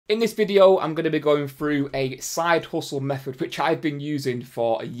In this video, I'm going to be going through a side hustle method which I've been using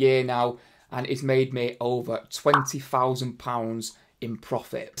for a year now, and it's made me over £20,000 in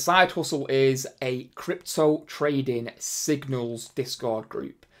profit. Side hustle is a crypto trading signals Discord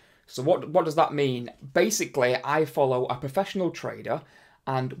group. So what does that mean? Basically, I follow a professional trader,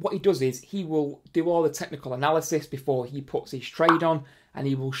 and what he does is he will do all the technical analysis before he puts his trade on, and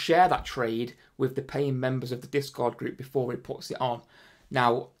he will share that trade with the paying members of the Discord group before he puts it on.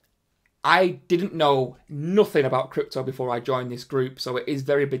 Now, I didn't know nothing about crypto before I joined this group, so it is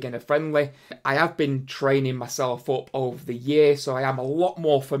very beginner friendly. I have been training myself up over the year, so I am a lot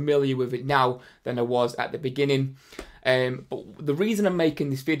more familiar with it now than I was at the beginning. But the reason I'm making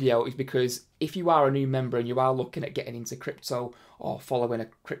this video is because if you are a new member and you are looking at getting into crypto or following a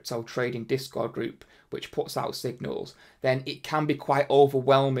crypto trading Discord group which puts out signals, then it can be quite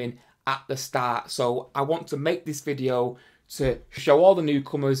overwhelming at the start. So I want to make this video to show all the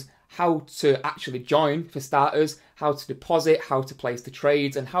newcomers how to actually join for starters, how to deposit, how to place the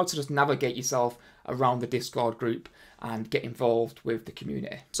trades, and how to just navigate yourself around the Discord group and get involved with the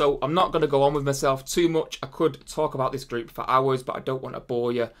community. So I'm not going to go on with myself too much. I could talk about this group for hours, but I don't want to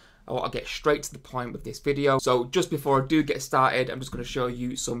bore you. I want to get straight to the point with this video. So just before I do get started, I'm just going to show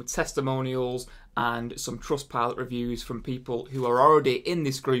you some testimonials and some Trustpilot reviews from people who are already in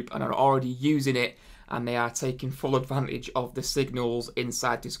this group and are already using it, and they are taking full advantage of the signals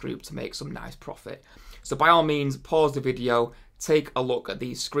inside this group to make some nice profit. So by all means, pause the video, take a look at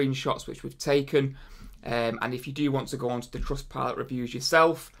these screenshots which we've taken, and if you do want to go onto the Trustpilot reviews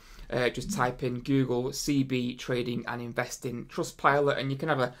yourself, just type in Google CB Trading and Investing Trustpilot and you can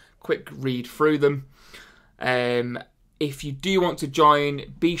have a quick read through them. If you do want to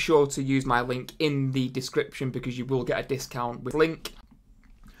join, be sure to use my link in the description because you will get a discount with the link.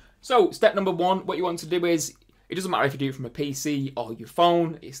 So step number one, what you want to do is, it doesn't matter if you do it from a PC or your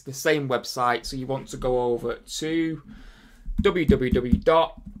phone, it's the same website. So you want to go over to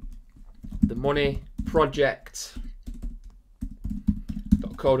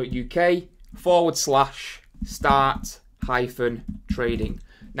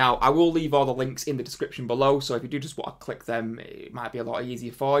Now, I will leave all the links in the description below, so if you do just want to click them, it might be a lot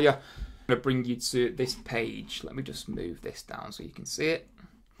easier for you. I'm going to bring you to this page. Let me just move this down so you can see it.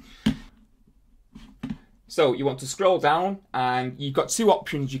 So you want to scroll down and you've got two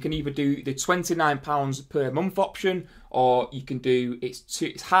options. You can either do the £29 per month option, or you can do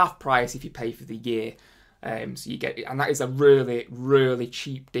it's half price if you pay for the year. So you get it, and that is a really, really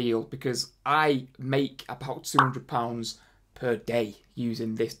cheap deal because I make about £200 per day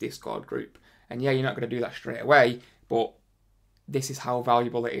using this Discord group. And yeah, you're not going to do that straight away, but this is how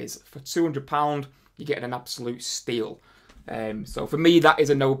valuable it is. For £200, you're getting an absolute steal. So for me, that is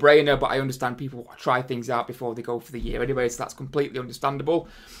a no-brainer, but I understand people try things out before they go for the year anyway, so that's completely understandable.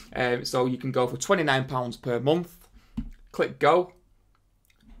 So you can go for £29 per month, click go.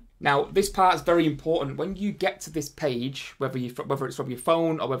 Now, this part is very important. When you get to this page, whether it's from your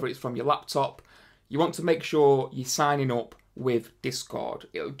phone or whether it's from your laptop, you want to make sure you're signing up with Discord.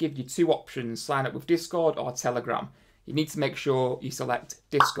 It'll give you two options, sign up with Discord or Telegram. You need to make sure you select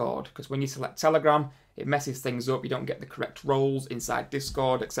Discord, because when you select Telegram, it messes things up. You don't get the correct roles inside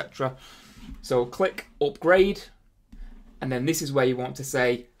Discord, etc. So click upgrade, and then this is where you want to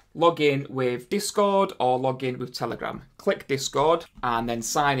say log in with Discord or log in with Telegram. Click Discord and then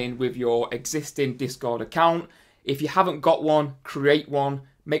sign in with your existing Discord account. If you haven't got one, create one.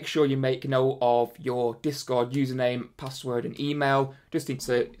 Make sure you make note of your Discord username, password and email.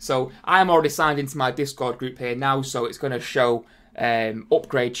 So I'm already signed into my Discord group here now, so it's going to show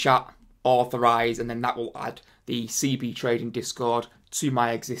upgrade chat, authorize, and then that will add the CB Trading Discord to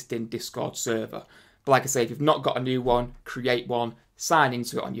my existing Discord server. But like I say, if you've not got a new one, create one, sign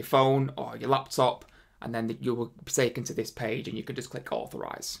into it on your phone or your laptop, and then you will be taken to this page and you can just click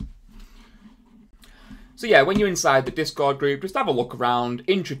authorize. So yeah, when you're inside the Discord group, just have a look around,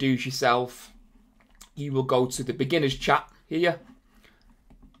 introduce yourself. You will go to the beginners chat here.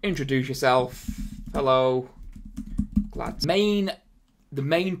 Introduce yourself. Hello. The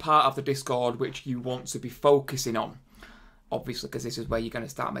main part of the Discord which you want to be focusing on, obviously because this is where you're going to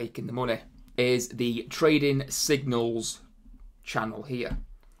start making the money, is the Trading Signals channel here.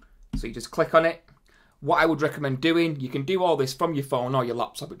 So you just click on it. What I would recommend doing, you can do all this from your phone or your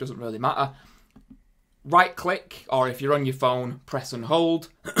laptop, it doesn't really matter. Right click, or if you're on your phone, press and hold.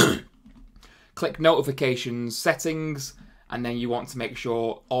 Click notifications, settings, and then you want to make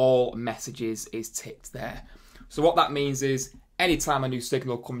sure all messages is ticked there. So what that means is anytime a new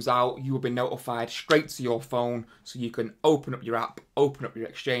signal comes out, you will be notified straight to your phone so you can open up your app, open up your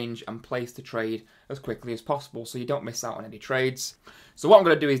exchange and place the trade as quickly as possible so you don't miss out on any trades. So what I'm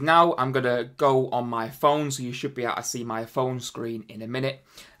going to do is now I'm going to go on my phone, so you should be able to see my phone screen in a minute,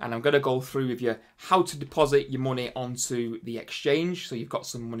 and I'm going to go through with you how to deposit your money onto the exchange so you've got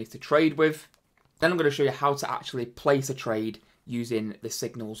some money to trade with. Then I'm going to show you how to actually place a trade using the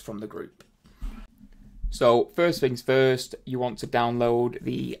signals from the group. So first things first, you want to download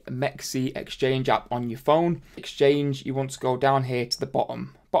the MEXC Exchange app on your phone. Exchange, you want to go down here to the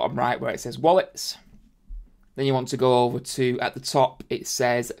bottom right where it says wallets. Then you want to go over to, at the top, it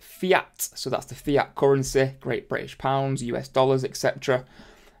says fiat. So that's the fiat currency, Great British pounds, US dollars, etc.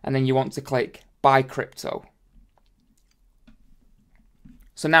 And then you want to click buy crypto.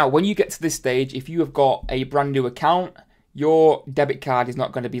 So now when you get to this stage, if you have got a brand new account, your debit card is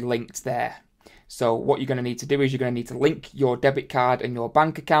not going to be linked there. So what you're going to need to do is you're going to need to link your debit card and your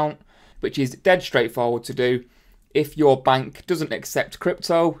bank account, which is dead straightforward to do. If your bank doesn't accept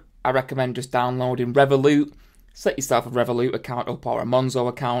crypto, I recommend just downloading Revolut. Set yourself a Revolut account up or a Monzo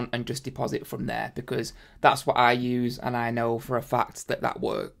account and just deposit from there, because that's what I use and I know for a fact that that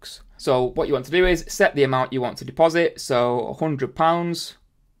works. So what you want to do is set the amount you want to deposit. So £100,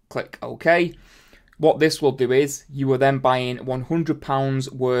 click OK. What this will do is you are then buying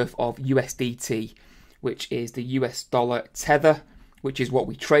 £100 worth of USDT, which is the US dollar tether, which is what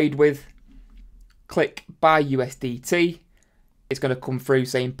we trade with. Click buy USDT. It's going to come through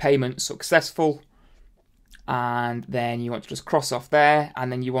saying payment successful. And then you want to just cross off there,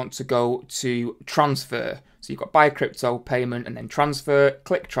 and then you want to go to transfer. So you've got buy crypto, payment, and then transfer.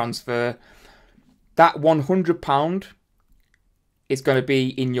 Click transfer. That £100 is going to be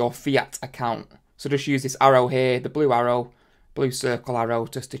in your fiat account. So just use this arrow here, the blue arrow, blue circle arrow,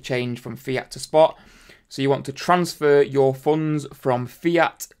 just to change from fiat to spot. So you want to transfer your funds from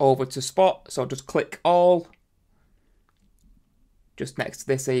fiat over to spot. So just click all. Just next to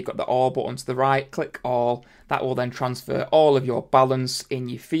this here, you've got the all button to the right. Click all. That will then transfer all of your balance in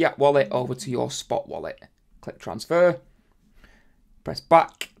your fiat wallet over to your spot wallet. Click transfer. Press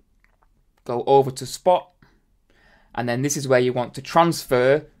back. Go over to spot. And then this is where you want to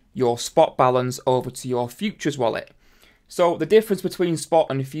transfer your spot balance over to your futures wallet. So the difference between spot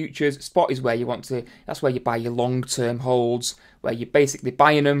and futures, spot is where you want to, that's where you buy your long-term holds, where you're basically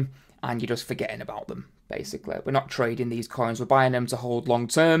buying them and you're just forgetting about them. Basically, we're not trading these coins, we're buying them to hold long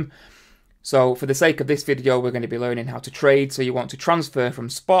term. So for the sake of this video, we're going to be learning how to trade. So you want to transfer from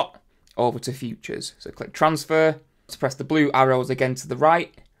spot over to futures. So click transfer, press the blue arrows again to the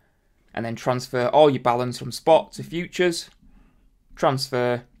right, and then transfer all your balance from spot to futures.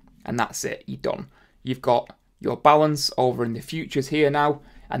 Transfer, and that's it, you're done. You've got your balance over in the futures here now,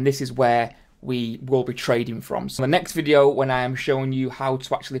 and this is where we will be trading from. So in the next video, when I am showing you how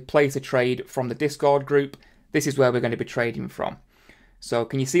to actually place a trade from the Discord group, this is where we're going to be trading from. So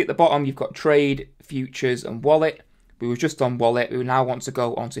can you see at the bottom, you've got trade, futures, and wallet. We were just on wallet. We now want to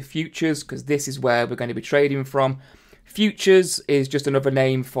go onto futures, because this is where we're going to be trading from. Futures is just another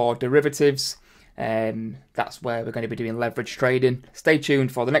name for derivatives. That's where we're going to be doing leverage trading. Stay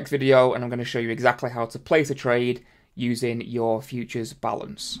tuned for the next video, and I'm going to show you exactly how to place a trade using your futures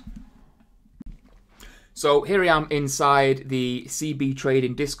balance. So here I am inside the CB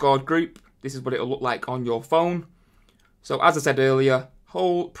Trading Discord group. This is what it'll look like on your phone. So as I said earlier,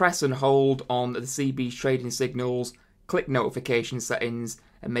 press and hold on the CB Trading signals, click notification settings,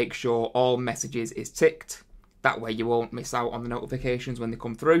 and make sure all messages is ticked. That way you won't miss out on the notifications when they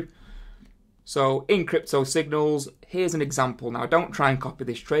come through. So in crypto signals, here's an example. Now don't try and copy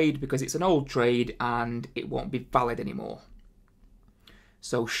this trade because it's an old trade and it won't be valid anymore.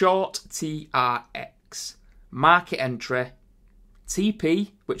 So short TRX, market entry,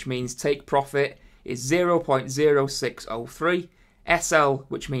 TP, which means take profit, is 0.0603, SL,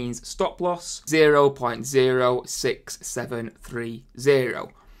 which means stop loss,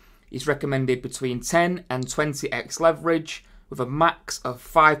 0.06730. It's recommended between 10 and 20x leverage with a max of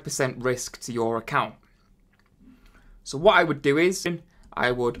 5% risk to your account. So what I would do is,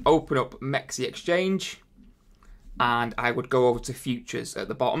 I would open up MEXC Exchange, and I would go over to futures at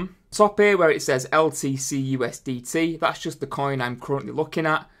the bottom. Top here where it says LTC USDT, that's just the coin I'm currently looking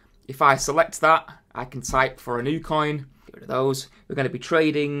at. If I select that, I can type for a new coin. Get rid of those. We're going to be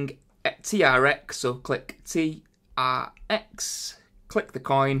trading at TRX, so click TRX, click the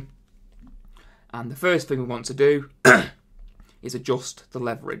coin, and the first thing we want to do is adjust the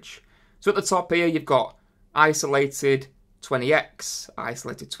leverage. So at the top here you've got isolated 20x,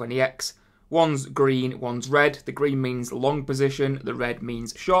 isolated 20x. One's green, one's red. The green means long position, the red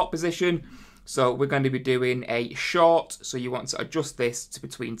means short position. So we're going to be doing a short, so you want to adjust this to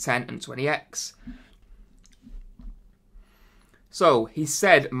between 10 and 20x. So he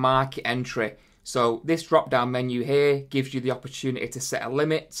said market entry. So this drop down menu here gives you the opportunity to set a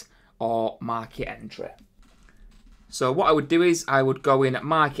limit or market entry. So what I would do is I would go in at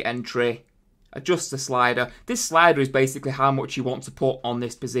market entry, adjust the slider. This slider is basically how much you want to put on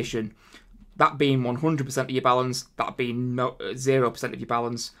this position. That being 100% of your balance, that being 0% of your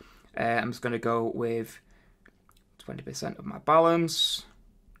balance. I'm just going to go with 20% of my balance.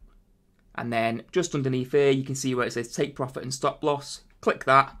 And then just underneath here, you can see where it says take profit and stop loss. Click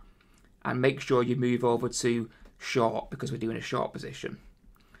that and make sure you move over to short because we're doing a short position.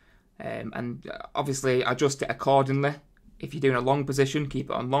 And obviously adjust it accordingly. If you're doing a long position,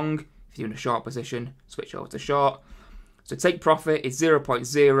 keep it on long. If you're doing a short position, switch over to short. So take profit is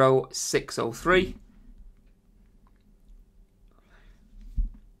 0.0603.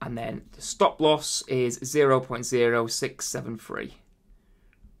 And then the stop loss is 0.0673.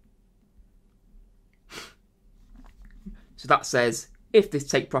 So that says if this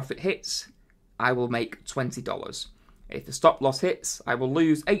take profit hits, I will make $20. If the stop loss hits, I will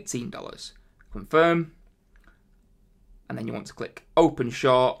lose $18. Confirm. And then you want to click open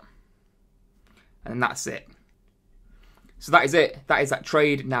short. And then that's it. So that is it. That is that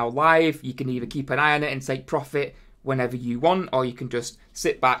trade now live. You can either keep an eye on it and take profit whenever you want, or you can just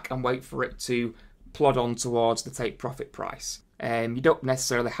sit back and wait for it to plod on towards the take profit price. You don't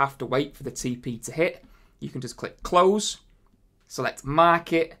necessarily have to wait for the TP to hit. You can just click close, select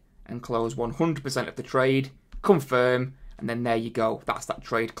market, and close 100% of the trade. Confirm, and then there you go. That's that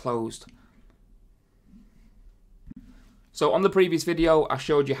trade closed. So on the previous video, I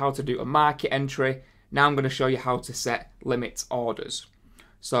showed you how to do a market entry. Now I'm going to show you how to set limit orders.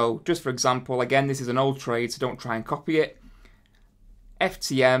 So just for example, again, this is an old trade, so don't try and copy it.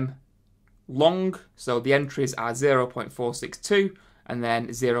 FTM long, so the entries are 0.462 and then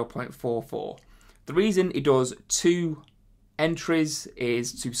 0.44. The reason it does 2 entries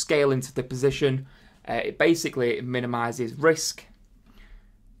is to scale into the position. It basically minimizes risk.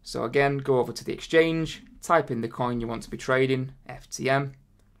 So again, go over to the exchange, type in the coin you want to be trading, FTM,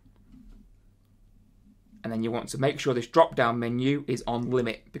 and then you want to make sure this drop down menu is on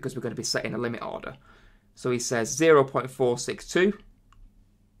limit because we're going to be setting a limit order. So he says 0.462.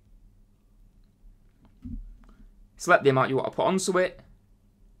 Select the amount you want to put onto it,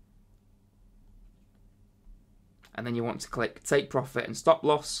 and then you want to click take profit and stop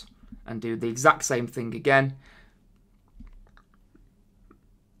loss and do the exact same thing again.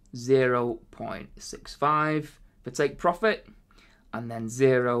 0.65 for take profit and then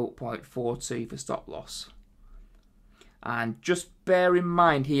 0.42 for stop loss. And just bear in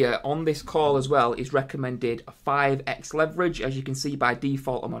mind here on this call as well is recommended a 5x leverage. As you can see by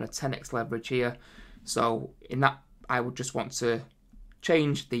default I'm on a 10x leverage here. So in that I would just want to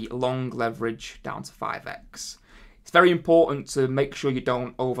change the long leverage down to 5x. It's very important to make sure you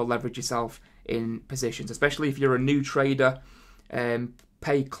don't over leverage yourself in positions, especially if you're a new trader.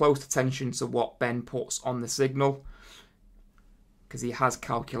 Pay close attention to what Ben puts on the signal because he has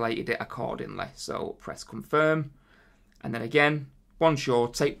calculated it accordingly. So press confirm, and then again, once your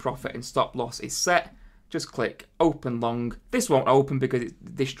take profit and stop loss is set, just click open long. This won't open because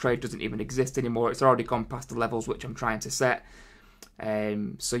this trade doesn't even exist anymore. It's already gone past the levels which I'm trying to set.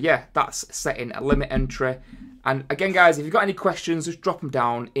 So yeah, that's setting a limit entry. And again guys, if you've got any questions, just drop them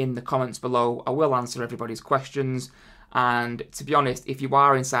down in the comments below. I will answer everybody's questions. And to be honest, if you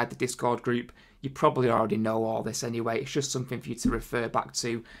are inside the Discord group, you probably already know all this anyway. It's just something for you to refer back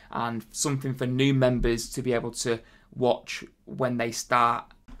to and something for new members to be able to watch when they start.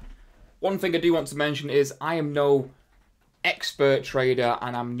 One thing I do want to mention is I am no expert trader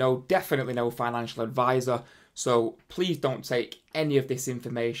and I'm definitely no financial advisor. So please don't take any of this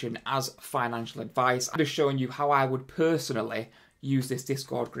information as financial advice. I'm just showing you how I would personally use this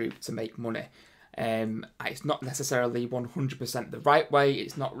Discord group to make money. It's not necessarily 100% the right way,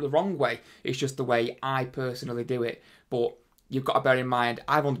 it's not the wrong way, it's just the way I personally do it. But you've got to bear in mind,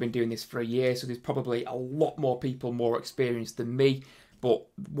 I've only been doing this for a year, so there's probably a lot more people more experienced than me. But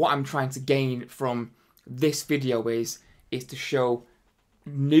what I'm trying to gain from this video is to show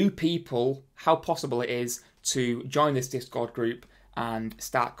new people how possible it is to join this Discord group and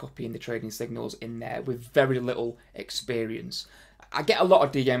start copying the trading signals in there with very little experience. I get a lot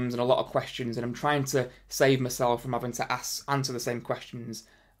of DMs and a lot of questions, and I'm trying to save myself from having to answer the same questions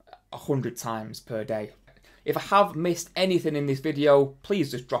 100 times per day. If I have missed anything in this video,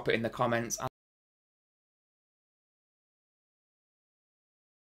 please just drop it in the comments.